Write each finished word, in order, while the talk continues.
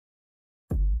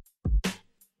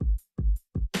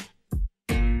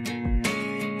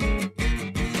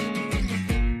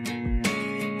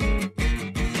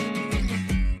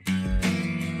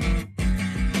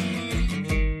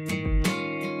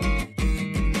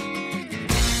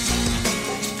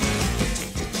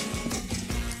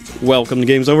Welcome to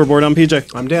Games Overboard. I'm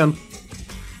PJ. I'm Dan.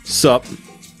 Sup?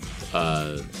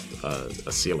 A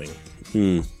ceiling.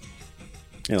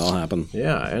 It'll happen.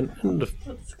 Yeah, and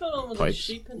What's going on with the Pipes.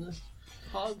 sheep and the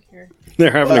hog here?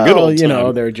 They're having a good old time. you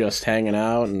know, they're just hanging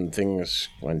out and things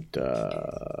went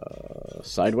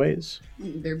sideways.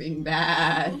 They're being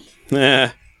bad. Eh.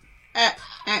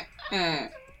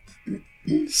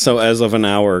 So as of an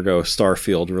hour ago,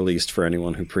 Starfield released for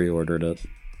anyone who pre-ordered it.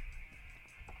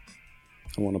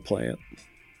 I want to play it.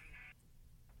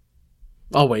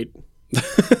 I'll wait.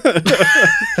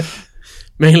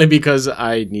 Mainly because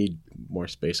I need more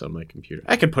space on my computer.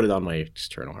 I could put it on my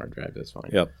external hard drive, that's fine.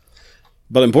 Yep.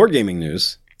 But in board gaming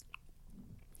news,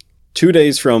 2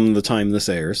 days from the time this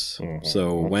airs,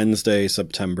 so Wednesday,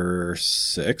 September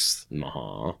 6th,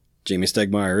 Jamie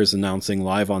Stegmaier is announcing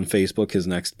live on Facebook his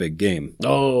next big game.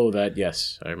 Oh, that,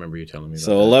 yes. I remember you telling me about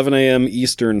So that. 11 a.m.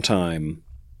 Eastern time,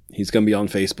 he's going to be on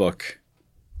Facebook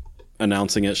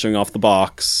announcing it, showing off the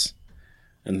box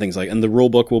and things like. And the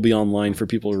rulebook will be online for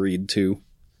people to read too.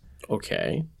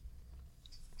 Okay.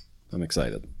 I'm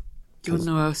excited. Do you want to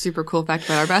know a super cool fact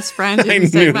about our best friend? I Jamie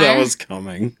knew that Stegmaier? was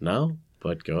coming. No,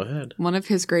 but go ahead. One of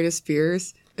his greatest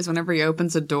fears is whenever he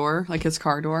opens a door, like his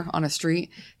car door, on a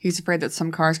street, he's afraid that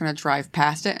some car is going to drive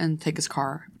past it and take his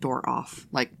car door off.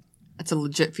 Like, it's a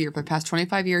legit fear. For the past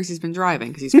 25 years he's been driving,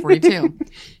 because he's 42.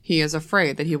 He is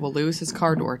afraid that he will lose his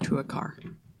car door to a car.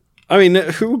 I mean,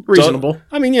 who Reasonable.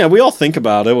 I mean, yeah, we all think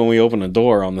about it when we open a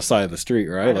door on the side of the street,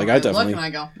 right? Like I definitely. Look and I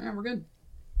go, yeah, we're good.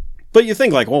 But you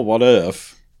think like, well, what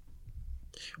if?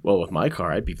 Well, with my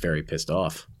car, I'd be very pissed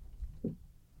off.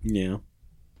 Yeah,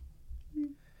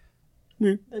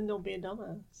 Then don't be a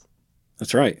dumbass.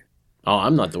 that's right. Oh,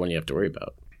 I'm not the one you have to worry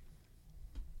about.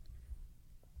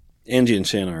 Angie and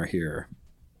Shanna are here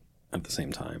at the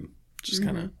same time. Just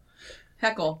kind of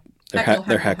Heckle.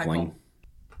 they're heckling.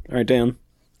 All right, Dan.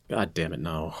 God damn it,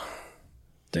 no.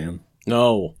 Dan.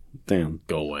 No. Dan.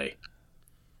 Go away.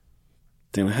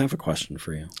 Dan, I have a question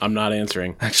for you. I'm not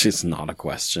answering. Actually, it's not a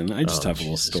question. I just have a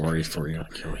little Jesus story Christ, for I'm you. gonna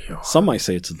kill you. Some might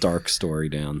say it's a dark story,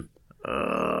 Dan.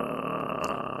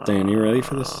 Dan, you ready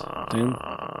for this? Dan?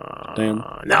 Dan?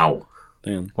 No.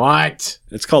 Dan? What?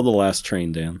 It's called The Last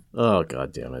Train, Dan. Oh,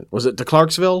 God damn it. Was it to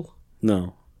Clarksville?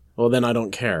 No. Well, then I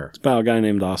don't care. It's about a guy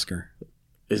named Oscar.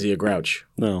 Is he a grouch?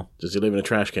 No. Does he live in a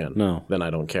trash can? No. Then I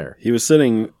don't care. He was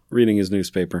sitting reading his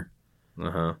newspaper.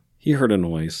 Uh-huh. He heard a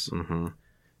noise. Mm-hmm.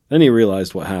 Then he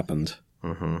realized what happened.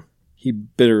 Mm-hmm. He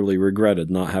bitterly regretted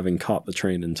not having caught the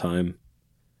train in time.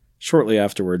 Shortly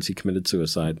afterwards, he committed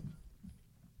suicide.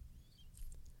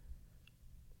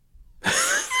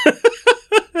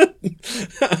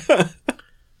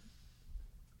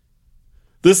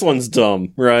 This one's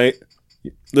dumb, right?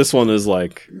 This one is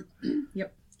like...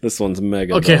 Yep. This one's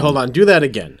mega Okay, dumb. hold on. Do that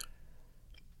again.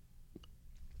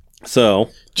 So,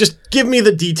 Just give me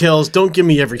the details. Don't give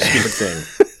me every stupid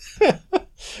thing.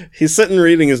 he's sitting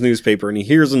reading his newspaper and he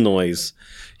hears a noise.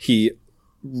 He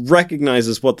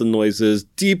recognizes what the noise is,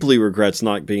 deeply regrets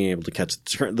not being able to catch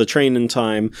the train in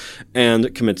time,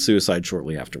 and commits suicide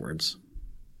shortly afterwards.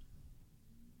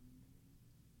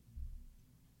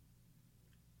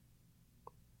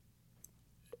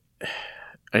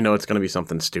 I know it's going to be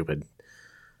something stupid.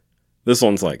 This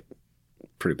one's like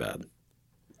pretty bad.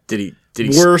 Did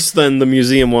he Worse than the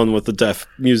museum one with the deaf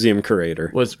museum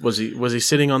curator. was he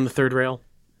sitting on the third rail?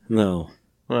 No.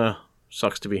 Well,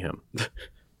 sucks to be him.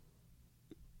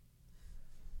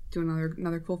 Do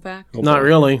another cool fact? Not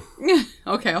really.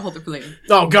 Okay, I'll hold it for later.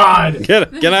 Oh God. Get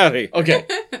out of here. Okay.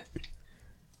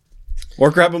 Or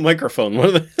grab a microphone. One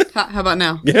of the How about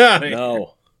now? Get out of here.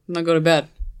 No. And I'll go to bed.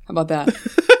 How about that?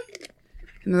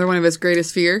 Another one of his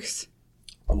greatest fears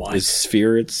The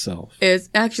sphere itself. is,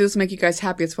 actually, this will make you guys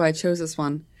happy. That's why I chose this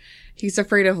one. He's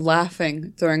afraid of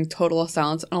laughing during total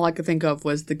silence, and all I could think of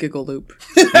was the giggle loop.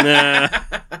 Nah.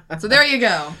 So there you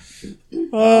go.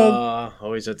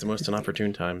 Always at the most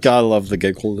inopportune times. Gotta love the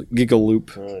giggle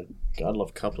loop. God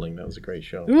love coupling. That was a great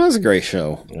show. It was a great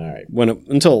show. All right.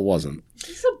 Until it wasn't.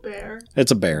 It's a bear.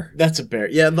 It's a bear. That's a bear.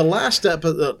 Yeah, the last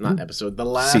episode, not episode, the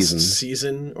last Season.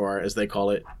 season, or as they call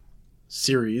it,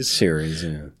 series, Series,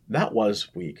 yeah. that was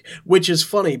weak. Which is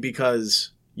funny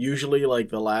because usually, like,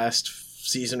 the last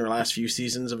season or last few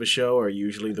seasons of a show are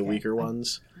usually the weaker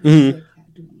ones. Mm-hmm.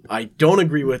 I don't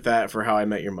agree with that for How I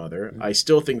Met Your Mother. I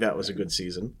still think that was a good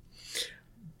season.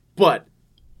 But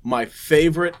my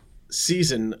favorite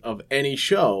season of any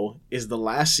show is the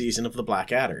last season of The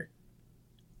Blackadder.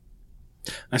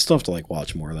 I still have to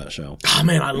watch more of that show. Oh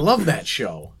man, I love that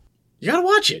show. You gotta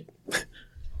watch it.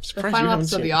 The final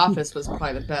episode of The Office was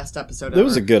probably the best episode It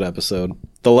was a ever. good episode.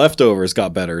 The Leftovers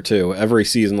got better too every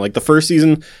season. Like the first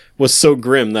season was so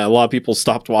grim that a lot of people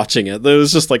stopped watching it. It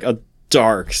was just like a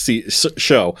dark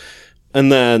show,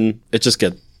 and then it just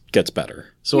gets better.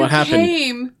 So what happened?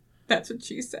 Came. That's what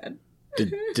she said.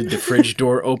 Did the fridge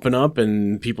door open up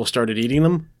and people started eating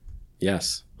them?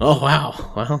 Yes. Oh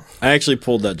wow! Well, I actually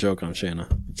pulled that joke on Shanna.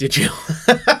 did you?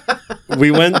 We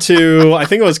went to, I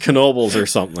think it was Knoebels or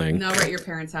something. No, we're at your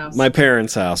parents' house. My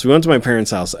parents' house. We went to my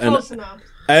parents' house, and Close enough.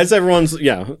 as everyone's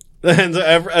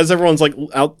as everyone's like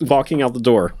out walking out the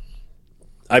door,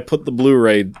 I put the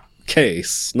Blu-ray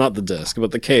case, not the disc,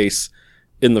 but the case,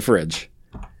 in the fridge,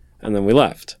 and then we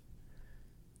left,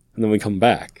 and then we come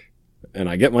back, and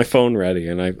I get my phone ready,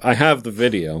 and I have the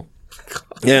video,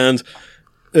 and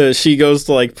she goes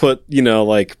to like put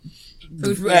like.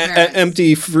 Food for your parents.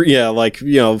 Empty,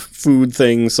 food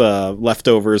things,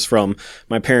 leftovers from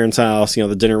my parents' house,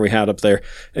 the dinner we had up there,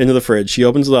 into the fridge. She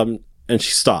opens it up and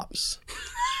she stops.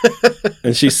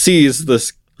 And she sees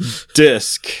this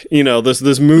disc,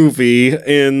 this movie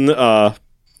in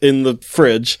the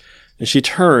fridge, and she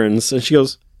turns and she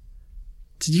goes,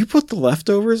 "Did you put the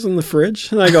leftovers in the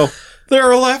fridge?" And I go, "There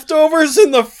are leftovers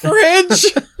in the fridge?"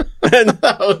 And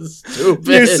That was stupid.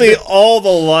 you see all the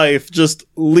life just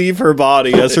leave her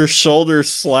body as her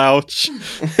shoulders slouch.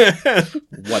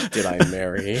 What did I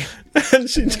marry? And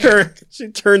she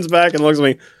turns back and looks at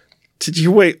me. "Did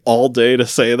you wait all day to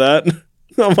say that?"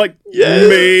 I'm like, Yes.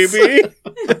 maybe.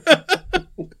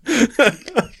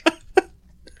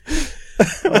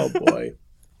 Oh boy.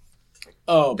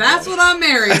 Oh, That's boy. what I'm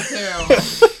married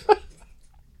to.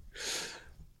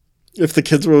 If the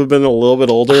kids would have been a little bit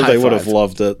older, High they would have five.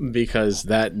 loved it. Because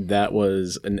that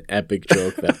was an epic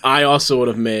joke that I also would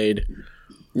have made.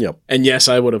 Yep. And yes,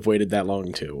 I would have waited that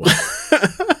long too.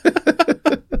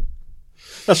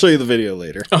 I'll show you the video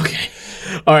later. Okay.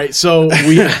 All right. So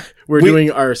we're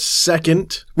doing our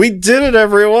second. We did it,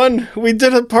 everyone. We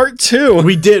did a part 2.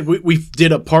 We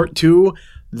did a part 2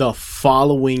 the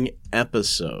following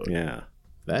episode. Yeah.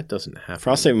 That doesn't happen.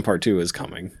 Frosthaven part 2 is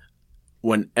coming.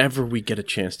 Whenever we get a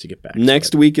chance to get back. Next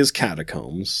to week is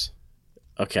Catacombs.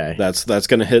 it. Okay. That's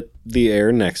going to hit the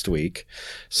air next week.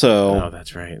 So Oh,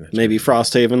 that's right. That's maybe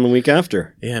Frosthaven the week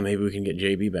after. Yeah, maybe we can get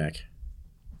JB back.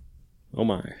 Oh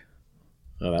my.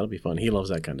 Oh, that'll be fun. He loves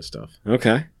that kind of stuff.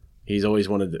 Okay. He's always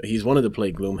wanted to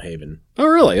play Gloomhaven. Oh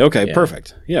really? Okay, Yeah.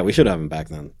 perfect. Yeah, we should have him back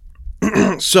then.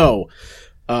 So,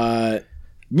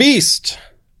 Beast.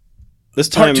 This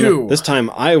Part time, 2. This time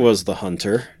I was the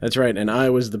hunter. that's right, and I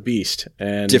was the beast,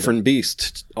 and Different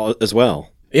beast as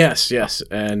well. Yes,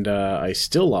 and I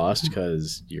still lost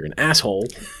because you're an asshole.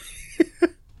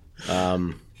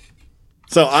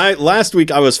 So last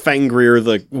week I was Fangreer,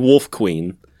 the wolf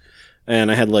queen,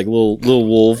 and I had like little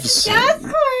wolves. Yes,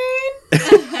 queen.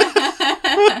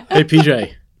 Hey,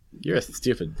 PJ, you're a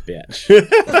stupid bitch.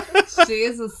 She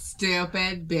is a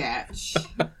stupid bitch.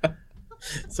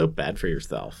 So bad for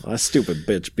yourself. That stupid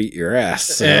bitch beat your ass.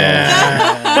 So.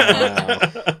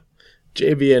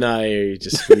 JB and I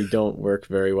we don't work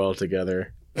very well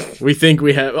together. We think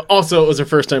we have. Also, it was our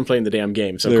first time playing the damn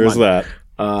game, so There's come on.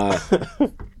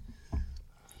 that.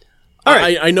 All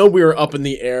right, I know we were up in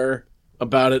the air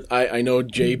about it. I know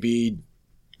JB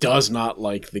does not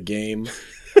like the game.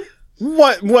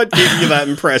 What gave you that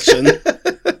impression?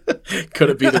 Could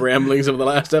it be the ramblings of the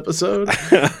last episode?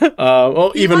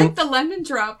 Well, He even liked the lemon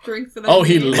drop drink for that. oh,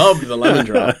 he game. loved the lemon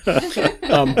drop.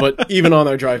 But even on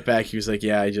our drive back, he was like,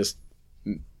 "Yeah,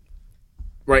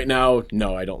 right now,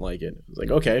 no, I don't like it." I was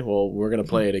like, "Okay, well, we're gonna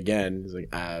play it again." He's like,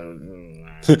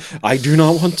 I do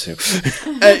not want to.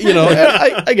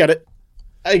 I get it.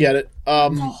 I get it. A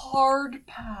hard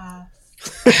pass.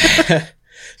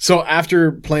 So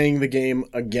after playing the game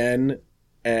again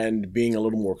and being a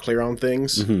little more clear on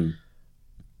things, Mhm.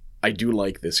 I do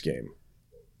like this game.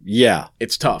 Yeah.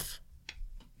 It's tough.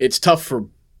 It's tough for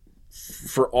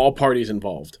all parties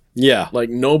involved. Yeah. Like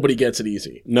nobody gets it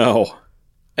easy. No.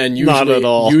 And usually, Not at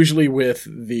all. Usually with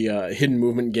the hidden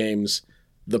movement games,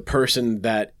 the person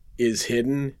that is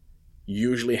hidden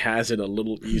usually has it a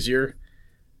little easier.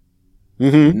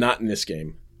 Mm-hmm. Not in this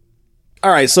game. All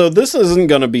right, so this isn't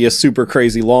going to be a super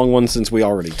crazy long one since we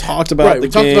already talked about the We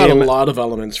talked game. about a lot of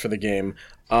elements for the game.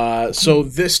 So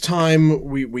this time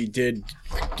we did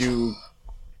do.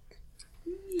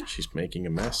 She's making a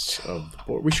mess of the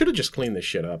board. We should have just cleaned this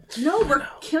shit up. No, we're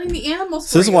killing the animals.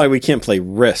 So this is for you. why we can't play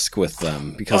Risk with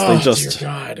them because they just. Dear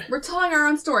God. We're telling our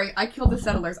own story. I killed the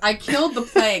settlers. I killed the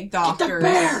plague doctors.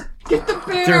 Get the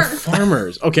bear! They're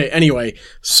farmers. Okay, anyway,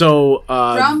 so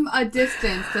From a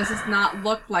distance, this does not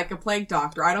look like a plague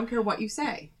doctor. I don't care what you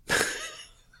say.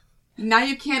 Now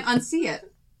you can't unsee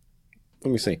it.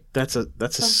 Let me see. That's a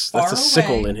far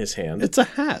sickle away. in his hand. It's a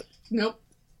hat. Nope.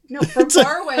 No, from It's a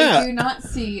far away, hat. do you not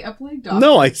see a plague doctor?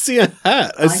 No, I see a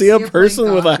hat. I see a see a person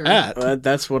plague with a doctor. hat.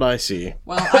 That's what I see.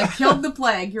 Well, I killed the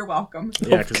plague. You're welcome.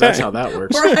 Yeah, because that's how that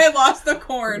works. Or I lost the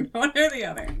corn. One or the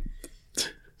other.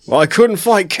 Well, I couldn't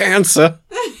fight cancer.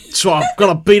 So I'm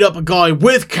gonna beat up a guy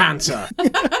with cancer.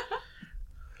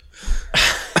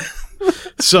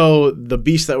 So the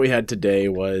beast that we had today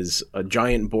was a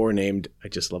giant boar named, I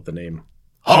just love the name,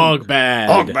 Hogbad.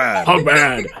 Hogbad.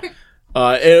 Hogbad.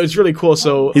 It was really cool.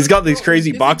 So He's got these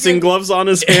crazy Is it boxing good? gloves on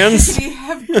his hands. Did he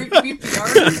have great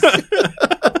VPRs?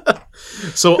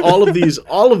 So all of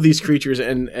these creatures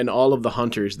and all of the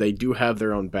hunters, they do have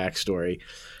their own backstory,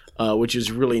 which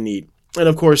is really neat. And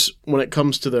of course, when it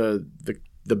comes to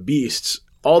the beasts,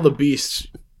 all the beasts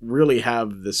really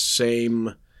have the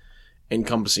same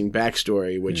encompassing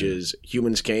backstory, which is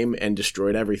humans came and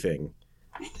destroyed everything.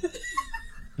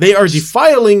 They are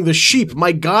defiling the sheep.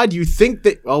 My God, you think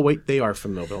that? Oh wait, they are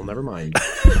from Millville. Never mind.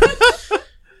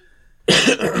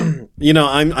 You know,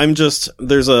 I'm just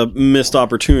there's a missed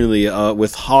opportunity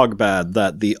with Hogbad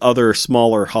that the other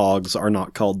smaller hogs are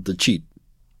not called the cheat.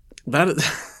 That is,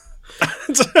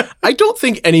 I don't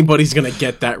think anybody's gonna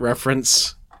get that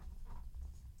reference.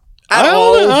 I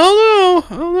don't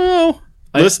know.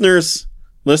 Listeners,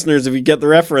 if you get the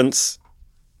reference,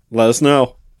 let us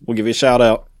know. We'll give you a shout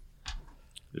out.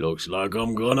 Looks like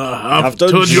I'm gonna have to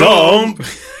to jump.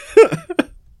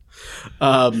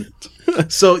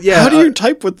 So yeah, How do you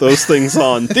type with those things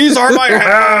on? These are my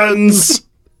hands.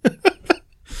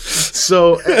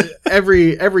 so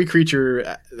every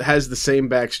creature has the same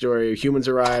backstory. Humans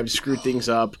arrived, screwed things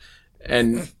up,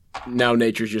 and now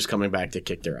nature's just coming back to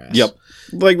kick their ass. Yep.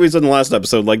 Like we said in the last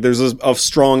episode, like there's a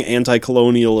strong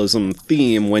anti-colonialism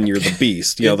theme when you're the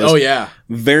beast. You know, there's Oh yeah.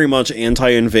 very much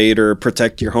anti-invader,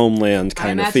 protect your homeland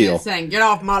kind of feel. Saying, "Get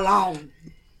off my lawn."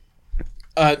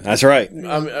 That's right.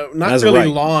 Not That's really right.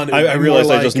 lawn. It would I be realized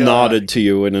more I just like, nodded to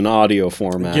you in an audio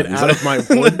format. Get out of my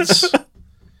woods.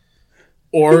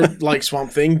 Or like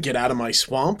Swamp Thing, get out of my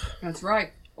swamp. That's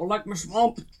right. I like my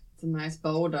swamp. It's a nice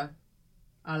boulder.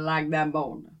 I like that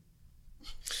boulder.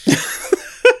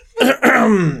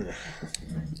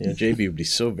 Yeah, JB would be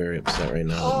so very upset right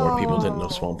now if more people didn't know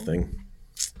Swamp Thing.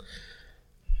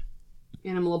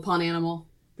 Animal upon animal,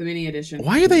 the mini edition.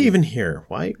 Why are they even here?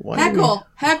 Why Heckle.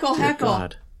 Dear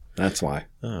God. That's why.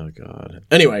 Oh God.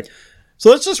 Anyway, So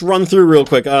let's just run through real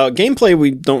quick. Gameplay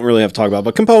we don't really have to talk about,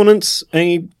 but components.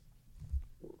 Any?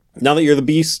 Now that you're the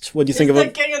beast, what do you think of the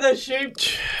it king of the sheep.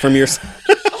 from your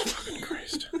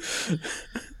Christ.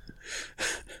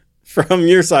 from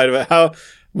your side of it?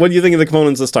 What do you think of the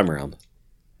components this time around?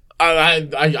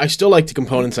 I still like the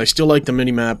components. I still like the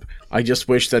minimap. I just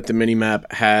wish that the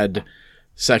minimap had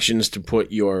sections to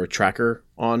put your tracker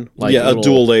on. Like a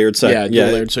dual layered set. Yeah,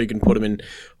 dual layered, so you can put them in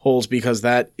holes, because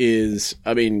that is,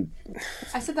 I mean...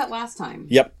 I said that last time.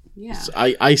 Yep. Yeah.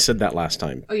 I said that last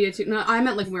time. Oh, yeah, too. No, I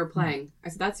meant like when we were playing. I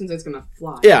said that seems like it's gonna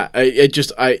fly. Yeah,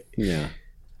 Yeah.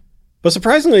 But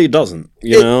surprisingly, it doesn't.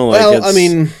 You know, like well, I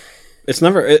mean... it's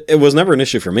never. It was never an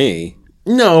issue for me.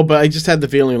 No, but I just had the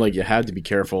feeling like you had to be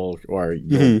careful, or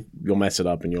you'll mess it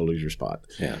up and you'll lose your spot.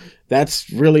 Yeah. That's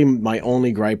really my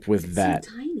only gripe with that.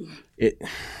 So tiny.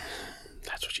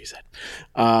 That's what she said.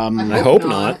 I hope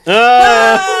not.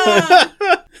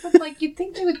 But like, you'd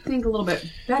think they would think a little bit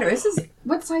better. This is,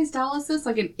 what size dowel is this?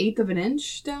 Like an 1/8 of an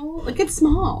inch dowel? Like, it's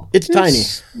small. It's tiny.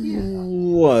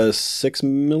 Was 6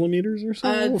 millimeters or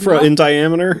so no. in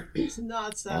diameter? It's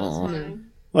not satisfying.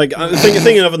 Like I'm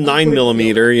thinking of a 9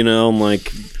 millimeter. You know, I'm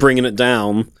like bringing it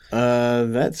down.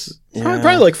 That's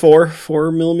Probably like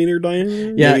 4 millimeter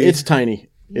diameter. yeah, maybe. it's tiny.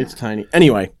 It's tiny.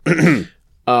 Anyway,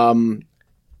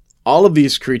 all of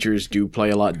these creatures do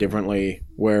play a lot differently.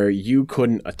 Where you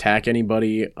couldn't attack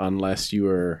anybody unless you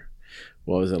were,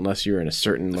 unless you were in a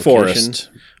certain location. Forest.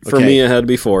 For Okay. me, it had to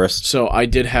be forest. So I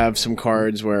did have some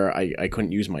cards where I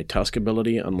couldn't use my Tusk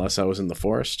ability unless I was in the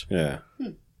forest, Yeah.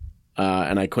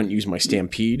 and I couldn't use my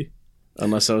Stampede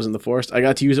unless I was in the forest. I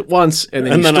got to use it once, and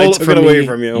then And you then stole I it took from it away me,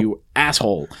 from you. you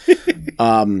asshole.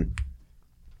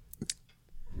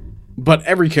 But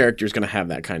every character is going to have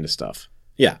that kind of stuff.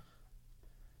 Yeah.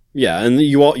 Yeah, and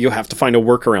you have to find a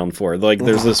workaround for it. Like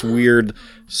there's this weird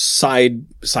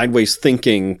sideways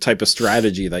thinking type of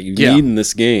strategy that you Yeah. need in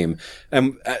this game.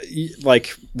 And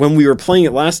like when we were playing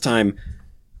it last time,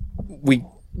 we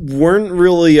weren't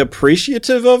really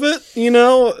appreciative of it, you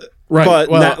know? Right. But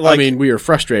Well, like, I mean, we were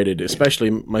frustrated, especially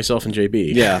myself and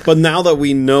JB. yeah, but now that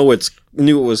we knew it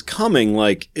was coming,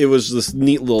 like it was this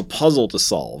neat little puzzle to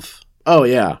solve Oh,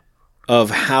 yeah. of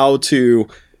how to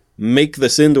make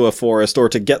this into a forest or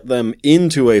to get them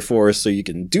into a forest so you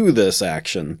can do this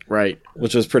action. Right.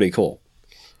 Which is pretty cool.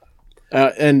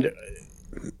 And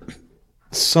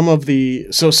some of the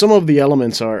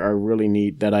elements are really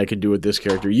neat that I could do with this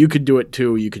character. You could do it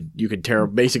too. You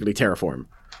could basically terraform.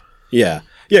 Yeah.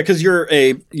 Yeah, because you're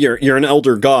an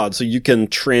elder god, so you can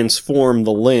transform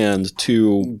the land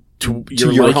to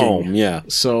your liking. home. Yeah.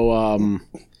 So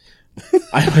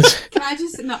I was Can I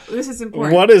just no, this is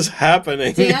important. What is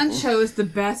happening? Dan chose the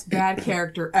best bad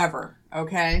character ever,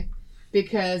 okay?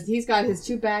 Because he's got his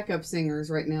 2 backup singers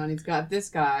right now, and he's got this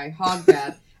guy,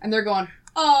 Hogbad, and they're going,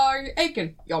 "Oh, you're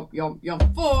aching, yum, yum,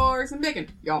 yum, for some bacon,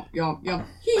 yum, yum, yum.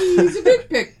 He's a big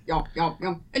pig, yum, yum,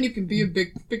 yum, and you can be a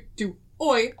big pig too,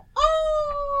 oi,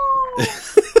 oh."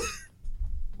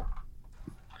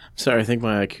 sorry, I think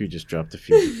my IQ just dropped a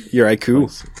few. Your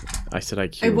IQ? I said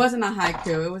IQ. It wasn't a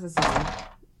haiku, it was a song.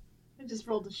 I just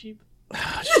rolled a sheep.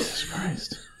 Oh, Jesus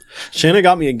Christ. Shanna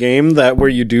got me a game where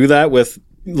you do that with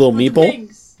little With meeple.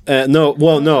 pigs.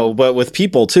 No, but with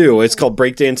people too. It's called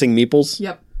Breakdancing Meeples.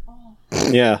 Yep.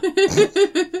 Yeah.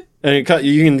 And you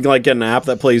can like get an app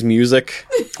that plays music,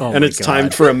 Oh and my it's God.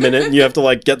 timed for a minute, and you have to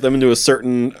like get them into a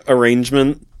certain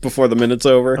arrangement before the minute's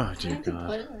over. Oh, dear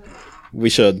God. We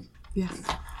should. Yeah.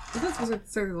 Is this was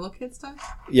sort of the little kid stuff?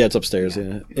 Yeah, it's upstairs.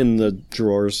 Yeah, in the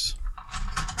drawers.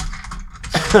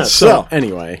 So,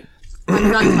 anyway.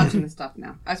 I'm not touching the stuff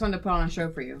now. I just wanted to put on a show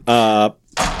for you. That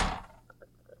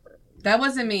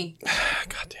wasn't me.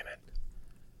 God damn it.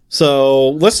 So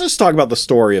let's just talk about the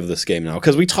story of this game now,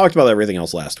 because we talked about everything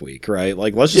else last week, right?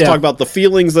 Like, let's just talk about the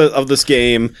feelings of this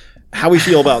game, how we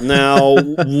feel about now,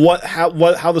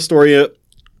 how the story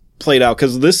played out,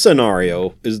 because this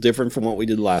scenario is different from what we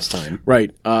did last time.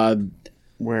 Right.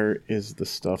 Where is the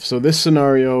stuff? So this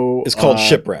scenario It's called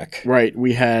Shipwreck. Right.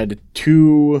 We had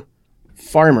 2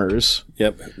 farmers.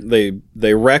 Yep.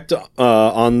 They wrecked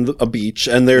on a beach,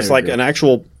 and there's There we like go. an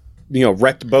actual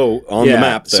wrecked boat on the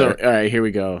map there. So, all right, here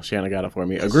we go. Shanna got it for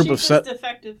me. A group Sheep of is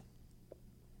defective.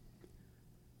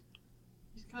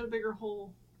 He's got a bigger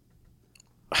hole.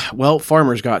 Well,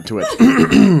 farmers got to it.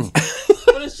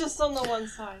 But it's just on the one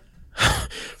side.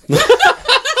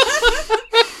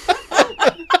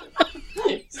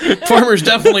 Farmers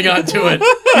definitely got to it.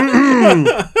 Oh,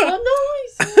 no,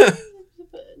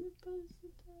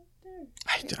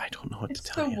 I don't know what to It's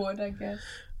tell the you. wood, I guess.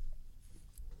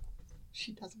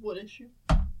 She has a wood issue.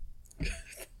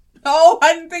 Oh,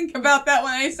 I didn't think about that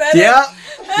when I said it. Yeah.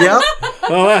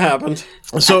 Well, that happened.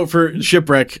 So for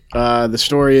Shipwreck, the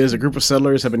story is a group of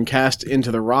settlers have been cast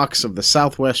into the rocks of the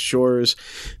southwest shores.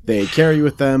 They carry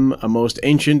with them a most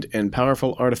ancient and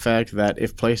powerful artifact that,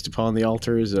 if placed upon the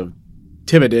altars of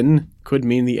Tibidin, could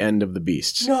mean the end of the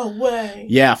beasts. No way.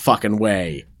 Yeah, fucking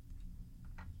way.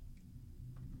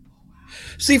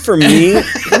 See, for me,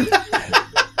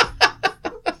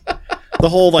 the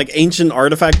whole like ancient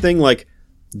artifact thing, like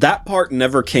that part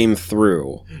never came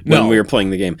through when we were playing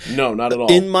the game. No, not at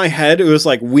all. In my head, it was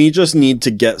like, we just need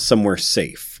to get somewhere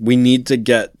safe. We need to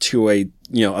get to a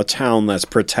town that's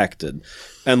protected.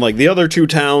 And like the other 2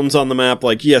 towns on the map,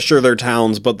 like, yeah, sure, they're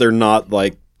towns, but they're not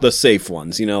like the safe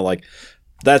ones, like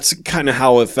that's kind of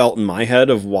how it felt in my head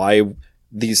of why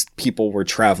these people were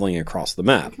traveling across the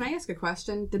map. Can I ask a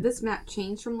question? Did this map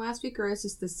change from last week, or is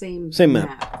this the same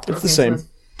map? It's the same. So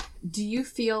do you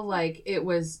feel like it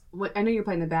was... I know you're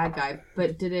playing the bad guy,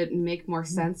 but did it make more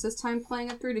sense this time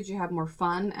playing it through? Did you have more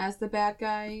fun as the bad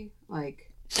guy?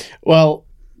 Like... Well,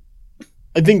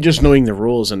 I think just knowing the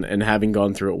rules and having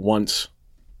gone through it once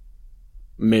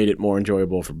made it more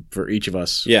enjoyable for each of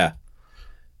us. Yeah.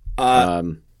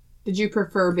 Did you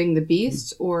prefer being the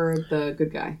beast or the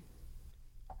good guy?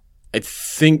 I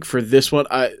think for this one,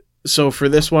 I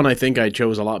think I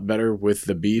chose a lot better with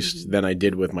the beast than I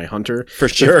did with my hunter. For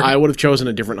sure. If I would have chosen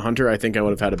a different hunter, I think I would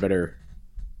have had a better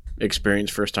experience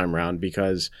first time around,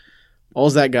 because all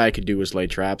that guy could do was lay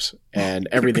traps, and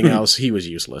everything else, he was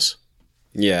useless.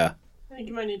 Yeah. I think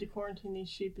you might need to quarantine these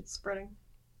sheep. It's spreading.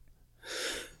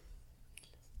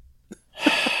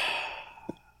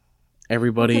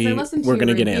 Everybody, Because I listened to we're your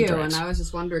going to get review, anthrax. and I was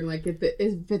just wondering, like, if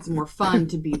it's more fun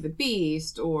to be the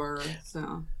beast or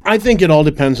so. I think it all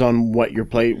depends on what your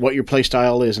play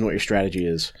style is and what your strategy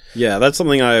is. Yeah, that's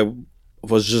something I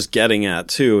was just getting at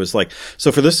too. Is like,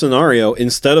 so for this scenario,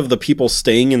 instead of the people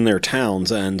staying in their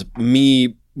towns and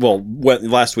me,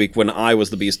 last week when I was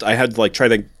the beast, I had to like try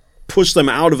to push them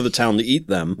out of the town to eat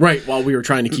them. Right, while we were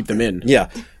trying to keep them in. Yeah.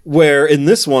 Where in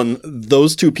this one,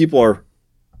 those 2 people are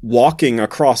walking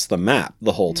across the map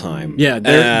the whole time. Yeah,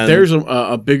 there's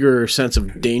a bigger sense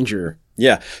of danger.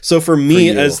 Yeah. So for me,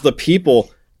 For you. as the people,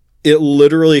 it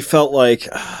literally felt like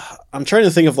I'm trying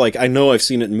to think of, like, I know I've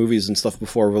seen it in movies and stuff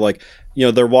before, where, like, you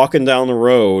know, they're walking down the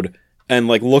road and,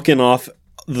 like, looking off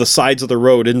the sides of the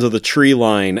road into the tree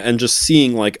line and just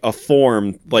seeing, like, a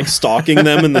form, like, stalking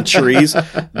them in the trees.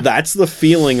 That's the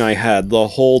feeling I had the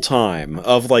whole time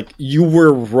of, like, you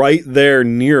were right there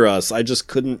near us. I just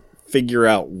couldn't figure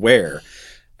out where.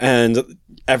 And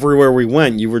everywhere we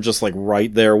went, you were just, like,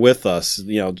 right there with us,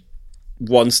 you know,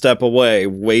 one step away,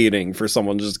 waiting for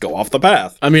someone to just go off the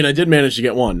path. I mean, I did manage to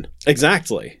get one.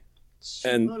 Exactly.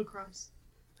 And Motocross.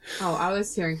 Oh, I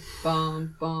was hearing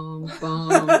bum, bum, bum,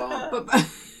 bum, bum.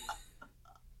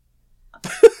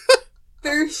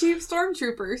 They're sheep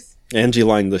stormtroopers. Angie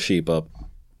lined the sheep up.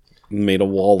 Made a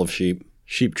wall of sheep.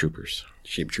 Sheep troopers.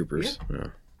 Sheep troopers.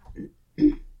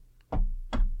 Yeah.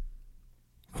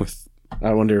 With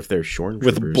I wonder if they're shorn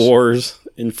with troopers. boars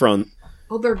in front.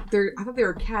 Oh, they're. I thought they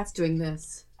were cats doing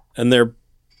this. And they're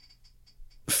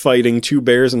fighting 2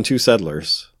 bears and 2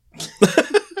 settlers.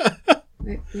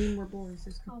 Wait, we need more boars.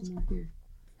 There's a couple more here.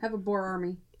 Have a boar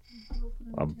army.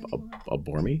 A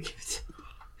bormy?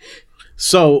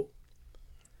 So,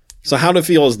 So how to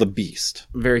feel as the beast?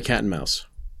 very cat and mouse.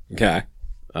 Okay.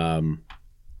 Um,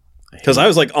 Because I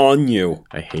was like on you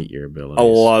I hate your abilities. a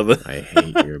lot of the... I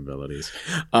hate your abilities.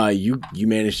 You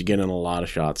managed to get in a lot of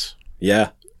shots,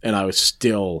 Yeah. and I was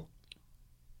still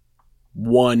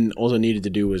one. All I needed to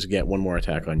do was get one more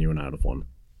attack on you and out of one.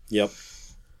 Yep.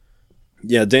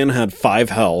 Yeah, Dan had 5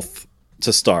 health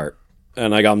to start,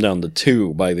 and I got him down to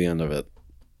 2 by the end of it.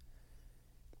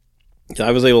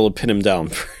 I was able to pin him down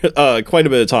for, quite a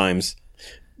bit of times.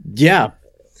 Yeah,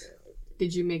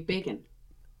 Did you make bacon?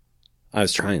 I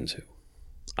was trying to.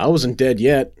 I wasn't dead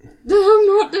yet. I'm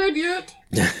not dead yet.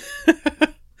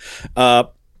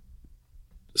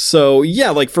 So yeah,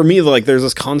 like for me, like there's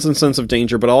this constant sense of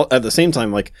danger, but all at the same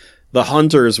time, like the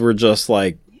hunters were just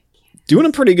like doing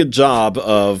a pretty good job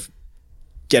of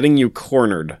getting you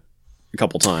cornered a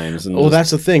couple times. And Well, just-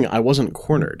 that's the thing. I wasn't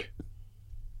cornered.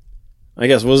 I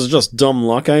guess was it just dumb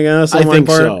luck. I guess I on my think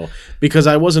part? so because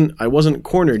I wasn't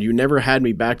cornered. You never had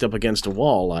me backed up against a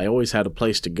wall. I always had a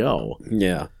place to go.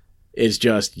 Yeah, It's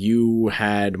just you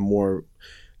had more.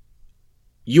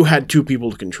 You had 2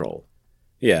 people to control.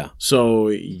 yeah.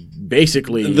 So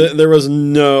basically, There was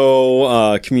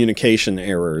no communication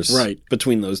errors, Right.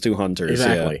 between those 2 hunters.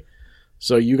 exactly. Yeah.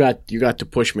 So you got to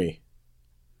push me.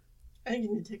 I think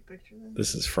you need to take a picture then.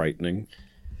 This is frightening.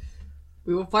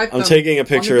 We will fight I'm them taking a on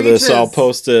picture the of this. So I'll beaches.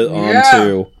 post it Yeah.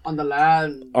 onto On the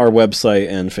land. our website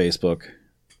and Facebook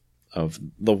of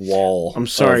the wall. I'm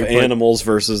sorry, of but- animals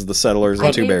versus the settlers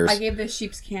and 2 bears. I gave the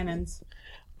sheep's cannons.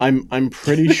 I'm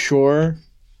pretty sure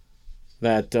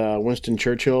that Winston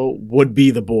Churchill would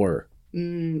be the boar,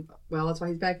 Well, that's why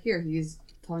he's back here. He's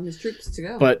telling his troops to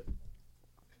go. but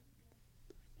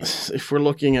if we're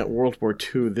looking at World War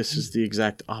II, this is the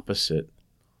exact opposite.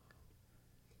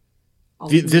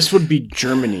 This would be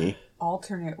Germany,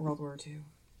 alternate World War II.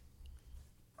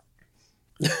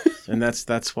 and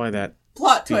that's why that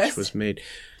Plot speech twist. was made.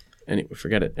 Anyway,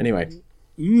 forget it. Anyway,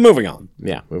 Moving on.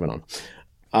 yeah, moving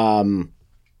on.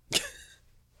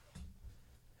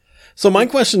 So my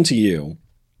question to you,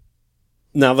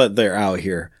 now that they're out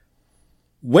here,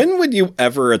 when would you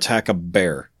ever attack a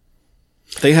bear?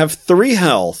 They have 3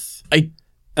 health,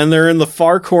 and they're in the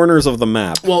far corners of the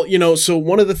map. Well, so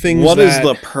one of the things What is that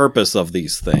the purpose of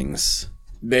these things?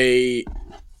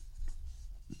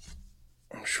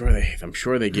 I'm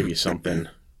sure they give you something.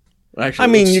 Actually, I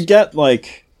mean, let's- you get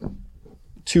like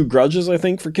 2 grudges, I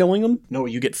think, for killing them. no,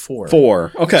 you get 4.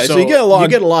 4. Okay, so you get a lot. You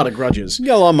get a lot of grudges. You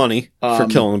get a lot of money for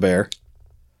killing a bear.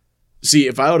 See,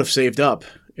 if I would have saved up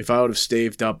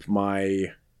my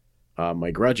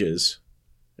my grudges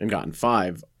and gotten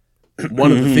 5,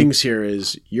 one of the things here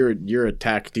is your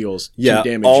attack deals 2 Yeah,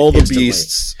 damage. all the instantly.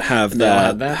 beasts have They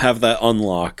all that, have that?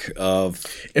 unlock of,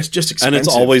 It's just and expensive. it's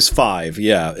always 5.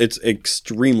 Yeah, it's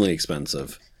extremely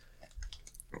expensive.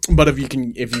 But if you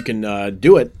can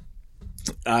do it,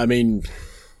 I mean,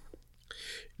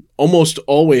 almost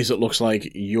always it looks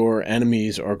like your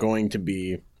enemies are going to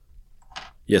be.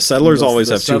 Yeah, settlers The- always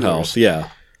the have 2 settlers. health. Yeah,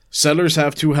 Settlers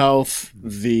have 2 health.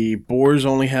 The boars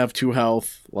only have 2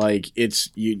 health. Like it's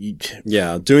you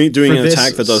yeah. Doing For an this-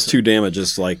 attack that does 2 damage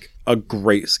is like a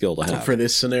great skill to have. for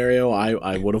this scenario,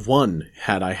 I would have won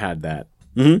had I had that.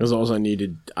 Mhm. Because all I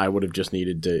needed, I would have just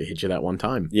needed to hit you that one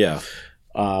time. Yeah,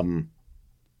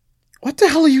 What the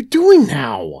hell are you doing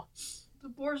now? The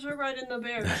boars are riding the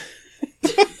bear.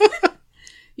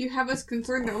 You have us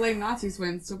concerned that LA Nazis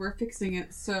win, so we're fixing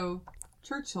it so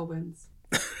Churchill wins.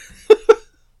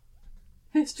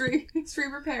 History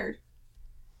repaired.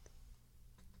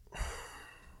 Do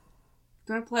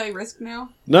you want to play Risk now?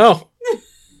 no.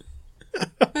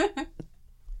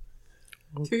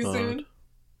 Too God. soon.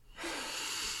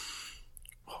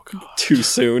 Oh god. Too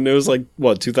soon. It was like,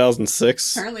 what,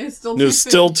 2006? Apparently it's still It too was soon.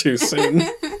 still too soon.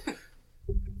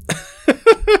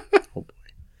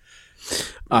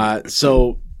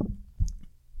 So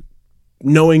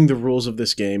knowing the rules of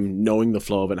this game, knowing the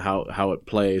flow of it, how it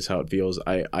plays, how it feels,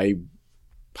 I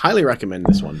highly recommend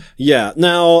this one. Yeah.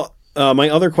 Now, my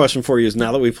other question for you is,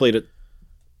 now that we've played it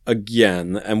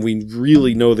again and we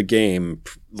really know the game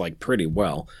like pretty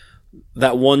well,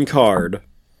 that one card,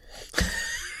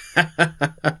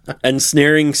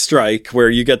 Ensnaring Strike, where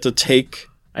you get to take,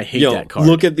 I hate that card.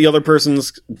 look at the other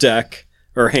person's deck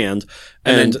or hand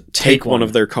And and then take take one one.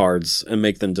 of their cards and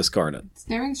make them discard it.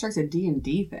 Snaring Strike's a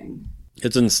D&D thing.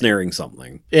 It's ensnaring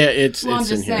something. Yeah, it's Well, I'm in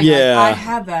just here. saying, Yeah. I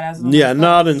have that as one of Yeah, my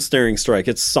not cards. ensnaring strike.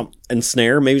 It's some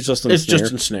ensnare. Maybe it's just It's ensnare.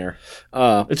 just ensnare.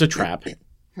 uh, It's a trap.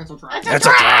 Pretzel Drive. it's a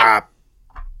trap.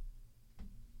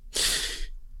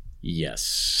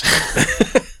 Yes.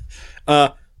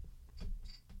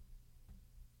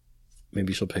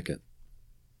 Maybe she'll pick it.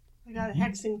 I got a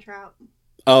hexing trap.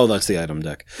 Oh, that's the item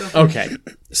deck. Okay.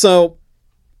 So,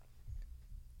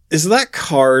 is that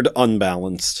card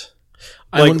unbalanced?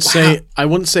 I Like,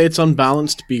 wouldn't say it's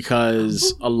unbalanced,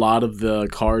 because a lot of the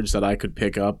cards that I could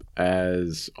pick up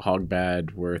as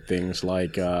Hogbad were things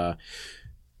like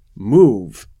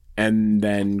move and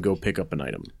then go pick up an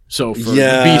item. So for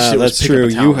the beast, it was that's pick up true. a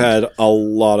You talent. had a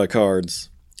lot of cards.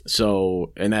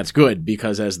 So, and that's good,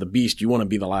 because as the beast, you want to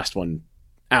be the last one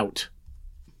out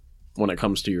when it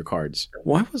comes to your cards.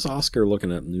 Why was Oscar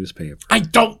looking at the newspaper? I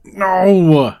don't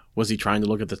know. Was he trying to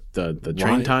look at the Why?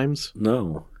 train times?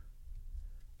 No.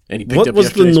 And he picked What up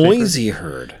was the yesterday's paper? noise he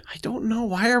heard? I don't know.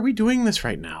 Why are we doing this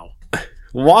right now?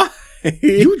 Why?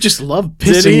 You just love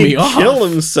Did pissing he me off. kill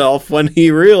himself when he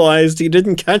realized he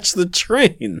didn't catch the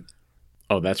train?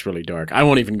 Oh, that's really dark. I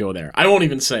won't even go there. I won't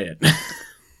even say it.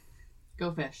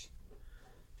 Go fish.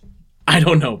 I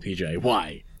don't know, PJ.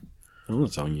 Why? I'm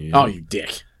not telling you. Oh, you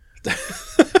dick.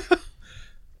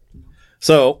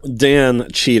 So Dan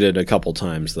cheated a couple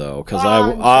times though, because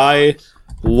Oh, I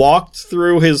walked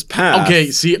through his path. Okay,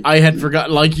 see, I had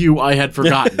forgotten. Like you, I had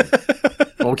forgotten.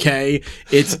 Okay,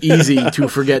 it's easy to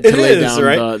forget to It lay is, down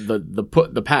right?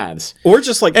 the paths, Or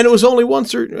just like and it was only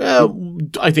once or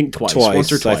I think twice.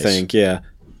 Once or twice. I think, yeah.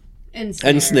 And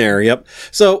And snare, yep.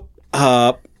 So,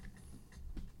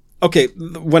 okay,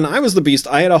 when I was the beast,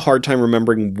 I had a hard time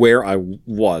remembering where I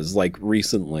was, like,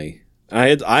 recently.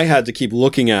 I had to keep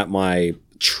looking at my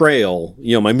trail,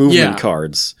 my movement Yeah.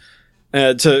 cards.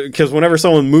 Because whenever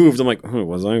someone moved, I'm like,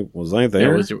 was I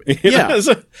there? Yeah.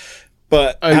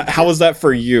 But how was that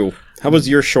for you? How was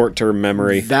your short-term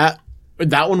memory? That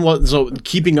one was, so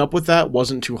keeping up with that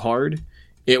wasn't too hard.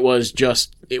 It was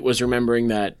remembering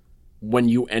that when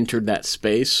you entered that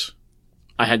space,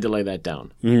 I had to lay that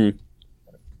down. Mm-hmm.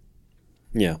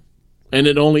 Yeah. And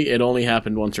it only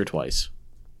happened once or twice.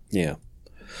 Yeah.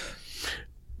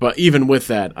 But even with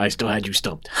that, I still had you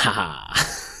stumped. Ha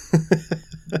ha.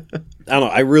 I don't know.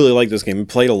 I really like this game. It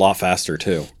played a lot faster,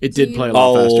 too. It did play a A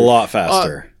lot faster. lot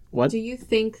faster. What? Do you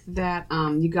think that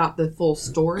you got the full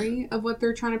story of what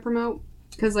they're trying to promote?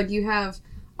 Because like you have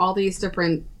all these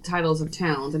different titles of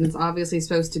towns, and it's obviously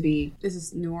supposed to be. Is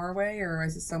this Norway or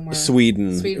is it somewhere?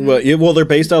 Sweden. Sweden? Well, they're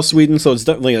based out of Sweden, so it's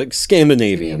definitely like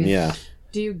Scandinavian. Scandinavian. Yeah.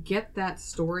 Do you get that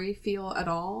story feel at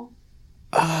all?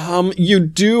 You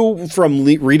do from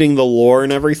reading the lore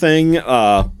and everything,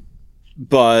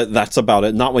 but that's about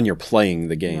it. Not when you're playing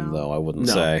the game, No. though. I wouldn't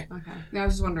No. say. Okay. I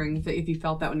was just wondering if you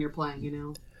felt that when you're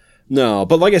playing. No,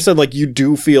 but like I said, like you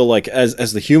do feel like as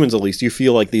the humans at least, you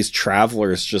feel like these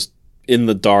travelers just in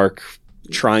the dark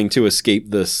trying to escape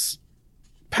this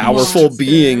powerful Monster.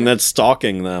 being that's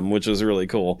stalking them, which is really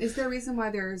cool. Is there a reason why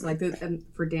there's like and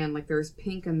for Dan, like there's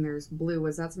pink and there's blue?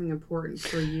 Was that something important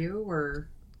for you or?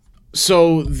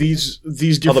 So these Oh,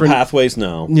 the different pathways?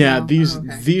 No. yeah Oh, these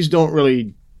okay. these don't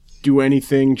really do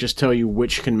anything. Just tell you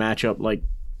which can match up, like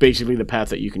basically the path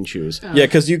that you can choose. Oh. Yeah,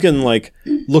 because you can like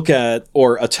look at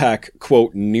or attack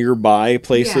quote nearby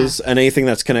places, and anything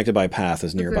that's connected by path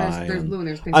is But nearby. There's and- blue and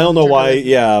there's pink. I don't know Sure, why. but-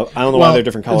 Yeah, I don't know why they're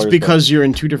different colors. It's because you're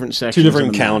in two different sections. Two different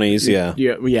of the map. counties, yeah.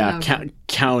 Yeah. Oh, okay.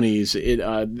 Counties.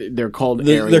 They're called but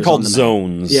areas. they're called on the map.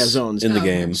 zones. Yeah, zones. in the Oh,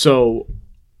 okay. game. So,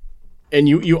 and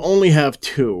you only have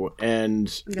two, and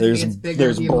I'm guessing There's it's bigger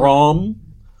there's if you- Brom,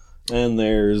 and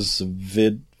there's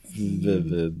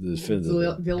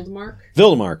Vildmark.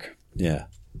 Vildemark. Yeah,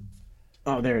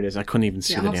 oh, there it is. I couldn't even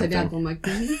see Yeah, I'm the upside damn down. thing.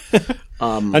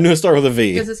 I'm like, I knew it started with a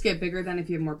V. does this get bigger then if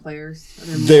you have more players? Are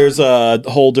there more? There's a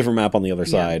whole different map on the other Yeah.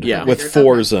 side. Yeah. with Okay.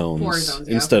 4 zones, Four zones,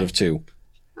 yeah, instead okay. of 2.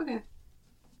 Okay.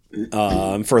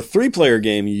 For a 3-player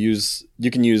game,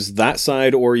 you can use that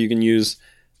side, or you can use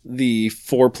the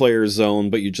 4-player zone,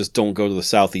 but you just don't go to the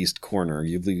southeast corner.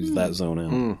 You leave that zone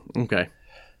out. Okay.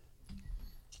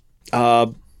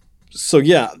 So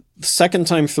yeah, second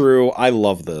time through, I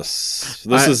love this.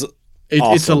 It's a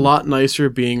awesome. Lot nicer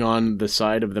being on the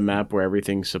side of the map where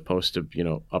everything's supposed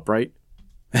to, upright.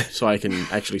 So I can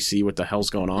actually see what the hell's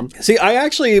going on. See, I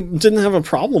actually didn't have a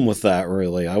problem with that,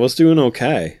 really. I was doing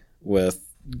okay with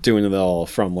doing it all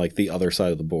from, like, the other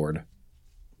side of the board.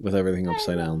 With everything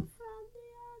upside down.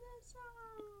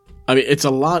 I mean, it's a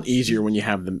lot easier when you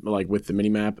have them, like, with the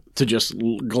mini-map, to just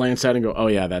glance at it and go, oh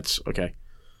yeah, that's okay.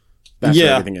 That's what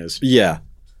everything is. Yeah,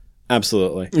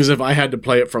 absolutely. Because if I had to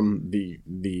play it from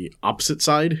the opposite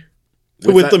side...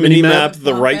 With the mini-map,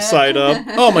 the right side up.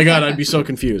 Oh my god, I'd be so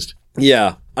confused.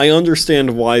 Yeah, I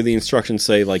understand why the instructions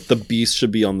say, like, the beast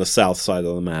should be on the south side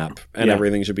of the map, and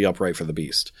everything should be upright for the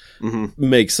beast. Mm-hmm.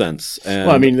 Makes sense. And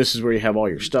well, I mean, this is where you have all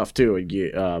your stuff, too.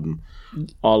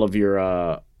 All of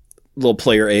your... little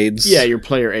player aids. Yeah, your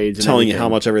player aids. And telling you how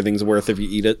much everything's worth if you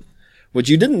eat it. Which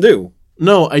you didn't do.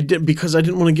 No, I did because I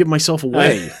didn't want to give myself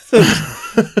away.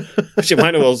 Which you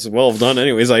might as well have done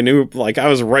anyways. I knew, like, I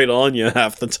was right on you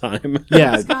half the time.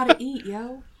 Yeah. Piggy's gotta eat,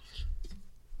 yo.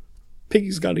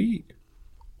 Piggy's gotta eat.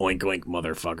 Oink, oink,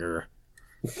 motherfucker.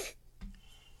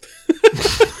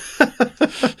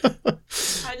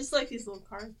 I just like these little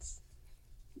cards.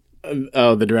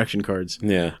 Oh, the direction cards.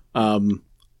 Yeah.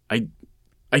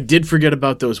 I did forget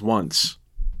about those once.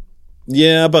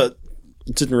 Yeah, but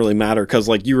it didn't really matter because,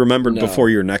 like, you remembered before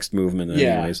your next movement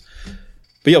anyways. Yeah.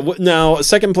 But yeah, now,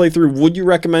 second playthrough, would you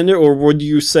recommend it, or would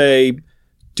you say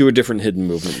do a different hidden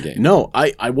movement game? No,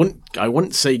 I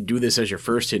wouldn't say do this as your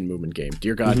first hidden movement game.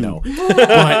 Dear God, no.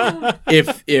 But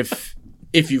if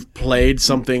you've played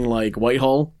something like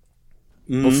Whitehall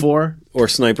before, or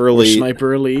Sniper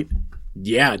Elite,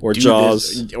 yeah, or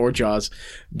Jaws,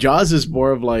 Jaws is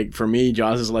more of like, for me,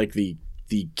 Jaws is like the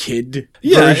kid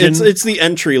version. It's the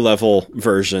entry level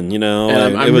version,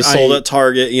 And it was sold at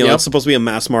Target. It's supposed to be a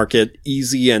mass market,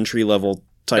 easy entry level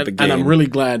type of game. And I'm really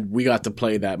glad we got to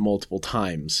play that multiple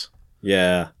times.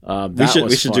 Yeah,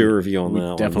 we should do a review on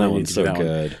that. Definitely, that one's so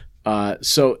good.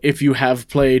 So if you have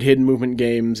played hidden movement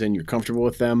games and you're comfortable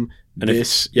with them, and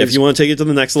if you want to take it to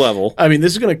the next level, I mean,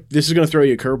 this is gonna throw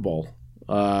you a curveball.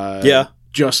 Yeah,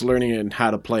 just learning and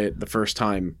how to play it the first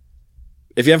time.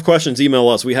 If you have questions, email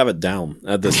us. We have it down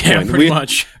at this point. Pretty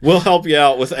much. We'll help you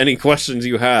out with any questions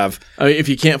you have. I mean, if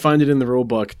you can't find it in the rule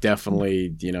book,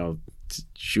 definitely,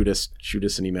 shoot us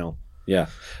an email. Yeah.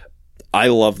 I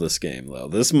love this game, though.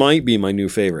 This might be my new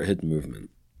favorite hidden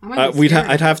movement.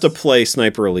 I'd have to play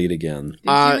Sniper Elite again.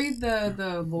 Did you read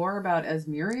the lore about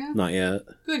Asmyria? Not yet.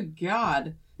 Good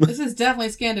God. This is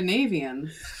definitely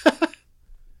Scandinavian.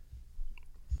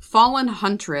 Fallen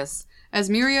Huntress.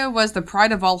 Asmyria was the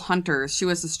pride of all hunters. She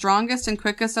was the strongest and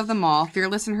quickest of them all,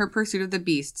 fearless in her pursuit of the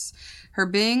beasts. Her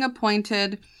being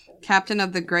appointed captain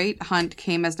of the great hunt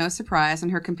came as no surprise, and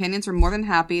her companions were more than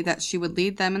happy that she would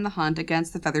lead them in the hunt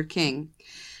against the Feathered King.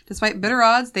 Despite bitter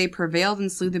odds, they prevailed and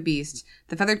slew the beast.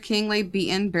 The Feathered King lay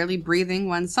beaten, barely breathing,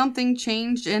 when something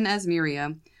changed in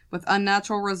Asmyria. With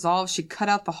unnatural resolve, she cut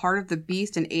out the heart of the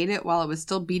beast and ate it while it was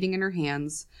still beating in her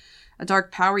hands. A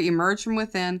dark power emerged from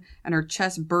within, and her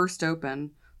chest burst open.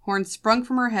 Horns sprung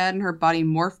from her head, and her body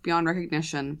morphed beyond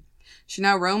recognition. She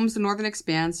now roams the northern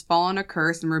expanse, fallen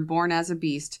accursed and reborn as a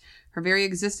beast. Her very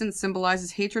existence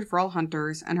symbolizes hatred for all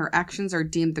hunters, and her actions are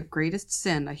deemed the greatest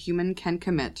sin a human can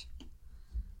commit.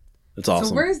 That's awesome.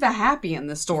 So where's the happy in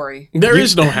this story? There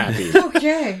is no happy.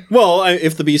 Okay. Well,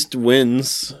 if the beast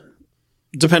wins,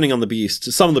 depending on the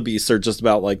beast, some of the beasts are just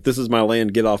about like, this is my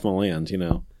land, get off my land,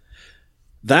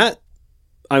 That...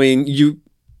 I mean,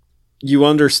 you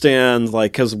understand,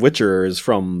 like, because Witcher is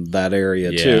from that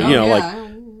area, too.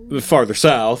 Like, farther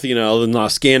south,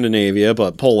 not Scandinavia,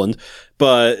 but Poland.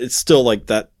 But it's still, like,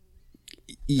 that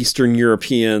Eastern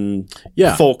European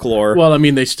folklore. Well, I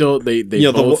mean, they both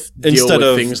deal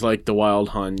with things like the Wild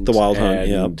Hunt. The Wild Hunt,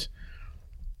 yeah.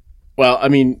 Well, I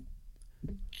mean,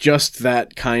 just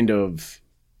that kind of...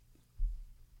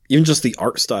 Even just the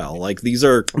art style. Like, these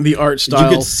are... The art style.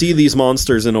 You could see these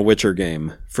monsters in a Witcher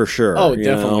game, for sure. Oh,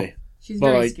 definitely. She's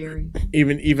very scary.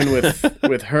 Even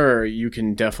with her, you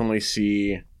can definitely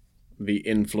see the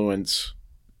influence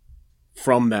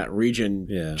from that region.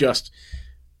 Yeah. Just,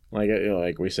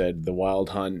 like we said, the Wild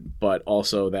Hunt, but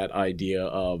also that idea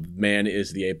of man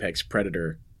is the apex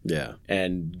predator. Yeah.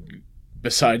 And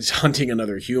besides hunting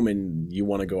another human, you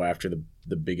want to go after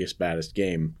the biggest, baddest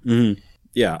game. Mm-hmm.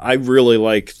 Yeah, I really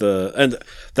like and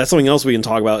that's something else we can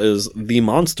talk about is the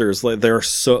monsters. Like there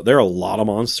are a lot of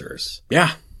monsters.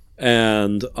 Yeah.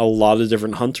 and a lot of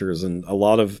different hunters and a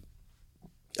lot of,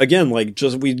 again, like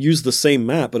just we used the same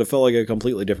map, but it felt like a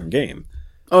completely different game.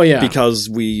 Oh yeah, Because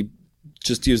we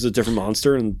just used a different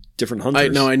monster and different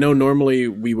hunters. I know normally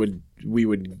we would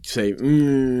say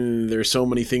there's so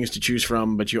many things to choose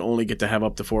from, but you only get to have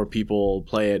up to 4 people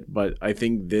play it. But I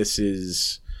think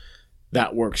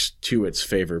that works to its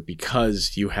favor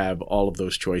because you have all of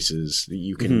those choices.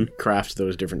 You can craft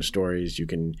those different stories. You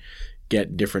can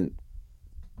get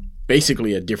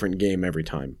basically a different game every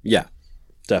time. Yeah,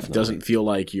 It definitely. doesn't feel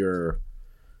like you're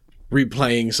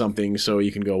replaying something, so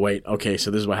you can go, wait, okay,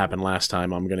 so this is what happened last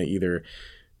time. I'm going to either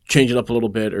change it up a little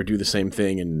bit or do the same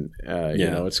thing, and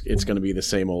it's going to be the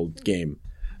same old game.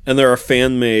 And there are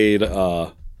fan-made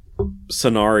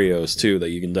scenarios, too, that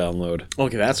you can download.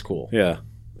 Okay, that's cool. Yeah.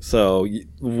 So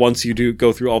once you do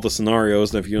go through all the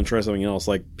scenarios, and if you want to try something else,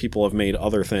 like people have made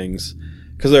other things.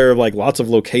 Because there are like lots of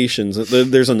locations.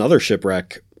 There's another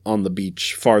shipwreck on the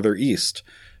beach farther east.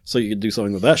 So you could do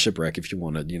something with that shipwreck if you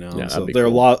wanted, Yeah, so that'd be there are a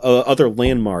cool. lot of other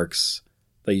landmarks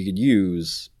that you could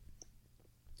use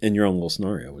in your own little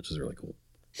scenario, which is really cool.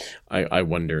 I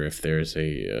wonder if there's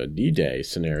a D-Day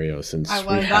scenario since I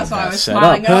we was. have That's why I that was set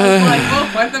smiling. up. I was like,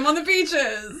 "Oh, put them on the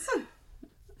beaches."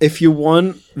 If you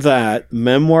want that,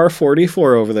 Memoir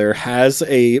 44 over there has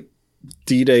a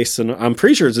D-Day scenario. I'm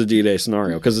pretty sure it's a D-Day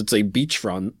scenario because it's a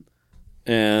beachfront,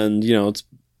 and it's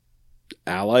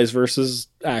Allies versus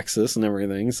Axis and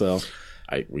everything. So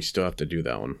We still have to do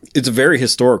that one. it's very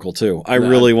historical too. I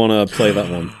really want to play that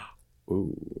one.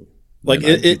 Ooh. Like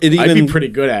I'd it be even pretty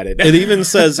good at it. it even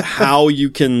says how you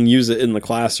can use it in the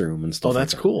classroom and stuff. Oh,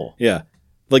 that's like that. cool. Yeah.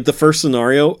 Like the first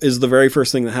scenario is the very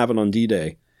first thing that happened on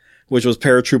D-Day, which was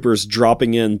paratroopers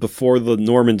dropping in before the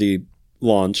Normandy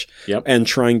launch Yep. and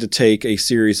trying to take a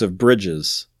series of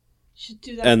bridges. Should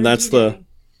do that. And for that's D-Day.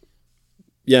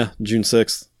 June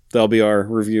 6th. That'll be our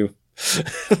review.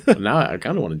 Now I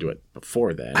kind of want to do it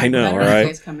before then. I know, Veterans right?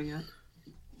 Day's coming up.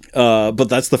 But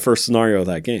that's the first scenario of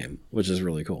that game, which is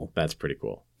really cool. That's pretty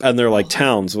cool. And they're like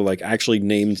towns with like actually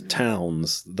named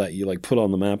towns that you like put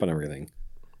on the map and everything.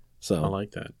 So I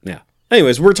like that. yeah.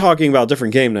 Anyways, we're talking about a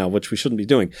different game now, which we shouldn't be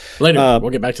doing. Later. We'll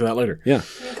get back to that later. Yeah.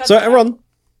 You can cut So that out. everyone,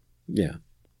 yeah,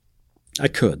 I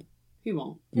could. He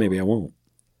won't. Maybe I won't.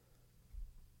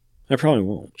 I probably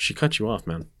won't. She cut you off,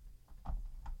 man.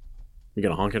 You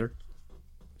gonna honk at her?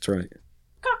 That's right.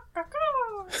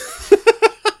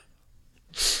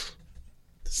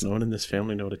 Does no one in this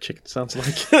family know what a chicken sounds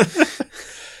like?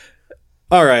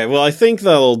 All right. Well, I think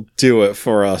that'll do it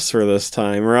for us for this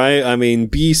time, right? I mean,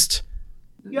 Beast.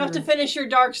 You have to finish your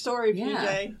dark story, Yeah.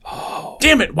 PJ.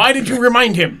 Damn it! Why did you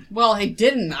remind him? Well, he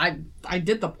didn't. I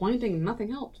did the pointing and nothing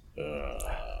helped.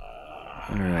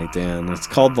 All right, Dan. It's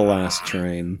called The Last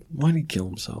Train. Why did he kill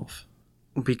himself?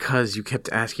 Because you kept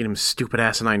asking him stupid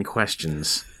asinine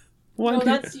questions. Why No, did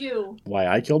that's you. Why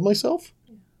I killed myself?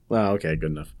 Oh, okay,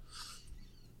 good enough.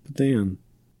 Dan,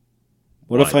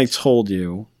 what if I told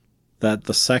you that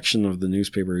the section of the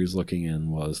newspaper he was looking in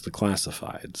was the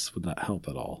classifieds? Would that help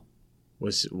at all?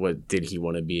 Did he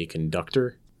want to be a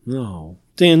conductor? No.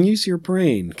 Dan, use your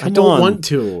brain. Come I don't on. want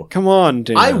to. Come on,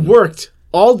 Dan. I worked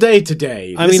all day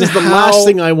today. I This mean, is the how- last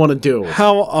thing I want to do.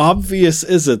 How obvious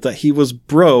is it that he was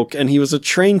broke and he was a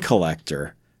train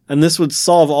collector? And this would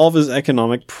solve all of his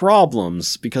economic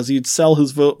problems because he'd sell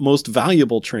his most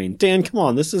valuable train. Dan, come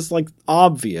on, this is like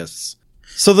obvious.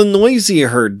 So the noise you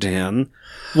heard, Dan,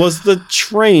 was the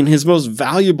train, his most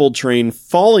valuable train,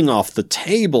 falling off the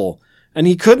table. And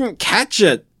he couldn't catch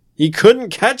it. He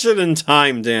couldn't catch it in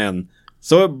time, Dan.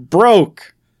 So it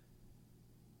broke.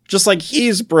 Just like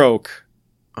he's broke.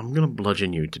 I'm gonna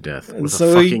bludgeon you to death And with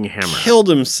so a fucking he hammer. killed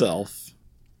himself.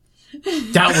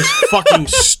 That was fucking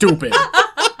stupid.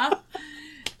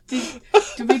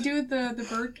 Did we do the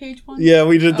birdcage one? Yeah,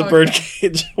 we did the Okay.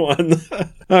 birdcage one.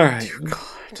 All right.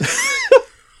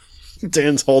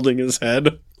 Dan's holding his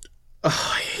head.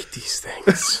 Oh, I hate these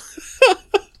things.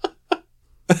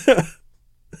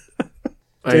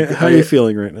 Dan, how are you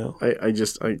feeling right now?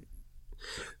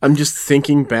 I'm just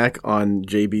thinking back on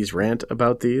JB's rant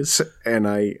about these, and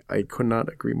I could not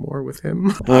agree more with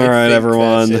him. All right,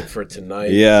 everyone. That's it for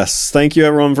tonight. Yes. Thank you,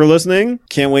 everyone, for listening.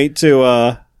 Can't wait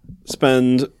to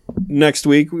spend next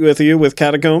week with you with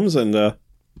Catacombs. And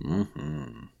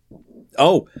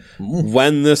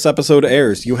when this episode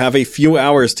airs, you have a few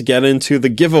hours to get into the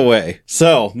giveaway.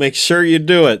 So make sure you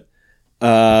do it.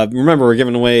 Remember, we're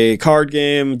giving away a card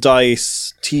game,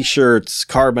 dice, t-shirts,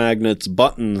 car magnets,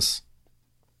 buttons,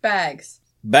 bags.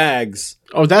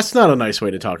 Oh, that's not a nice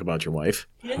way to talk about your wife.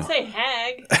 You didn't say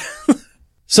hag.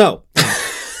 So,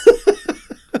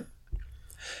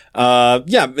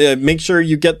 Make sure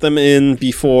you get them in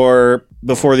before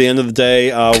the end of the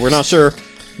day. We're not sure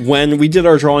when. We did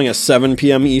our drawing at 7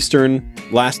 p.m. Eastern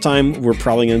last time. We're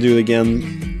probably going to do it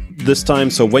again this time.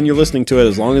 So when you're listening to it,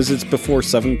 as long as it's before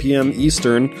 7 p.m.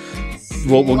 Eastern,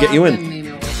 we'll get you in.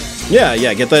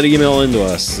 Yeah, get that email into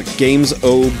us,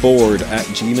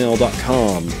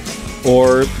 gamesoboard@gmail.com.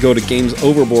 Or go to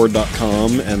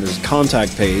gamesoverboard.com and there's a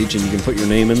contact page and you can put your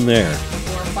name in there.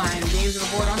 Or find Games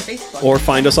Overboard on Facebook. Or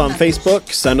find us on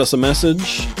Facebook, send us a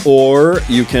message, or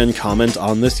you can comment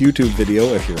on this YouTube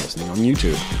video if you're listening on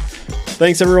YouTube.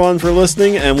 Thanks everyone for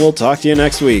listening, and we'll talk to you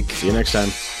next week. See you next time.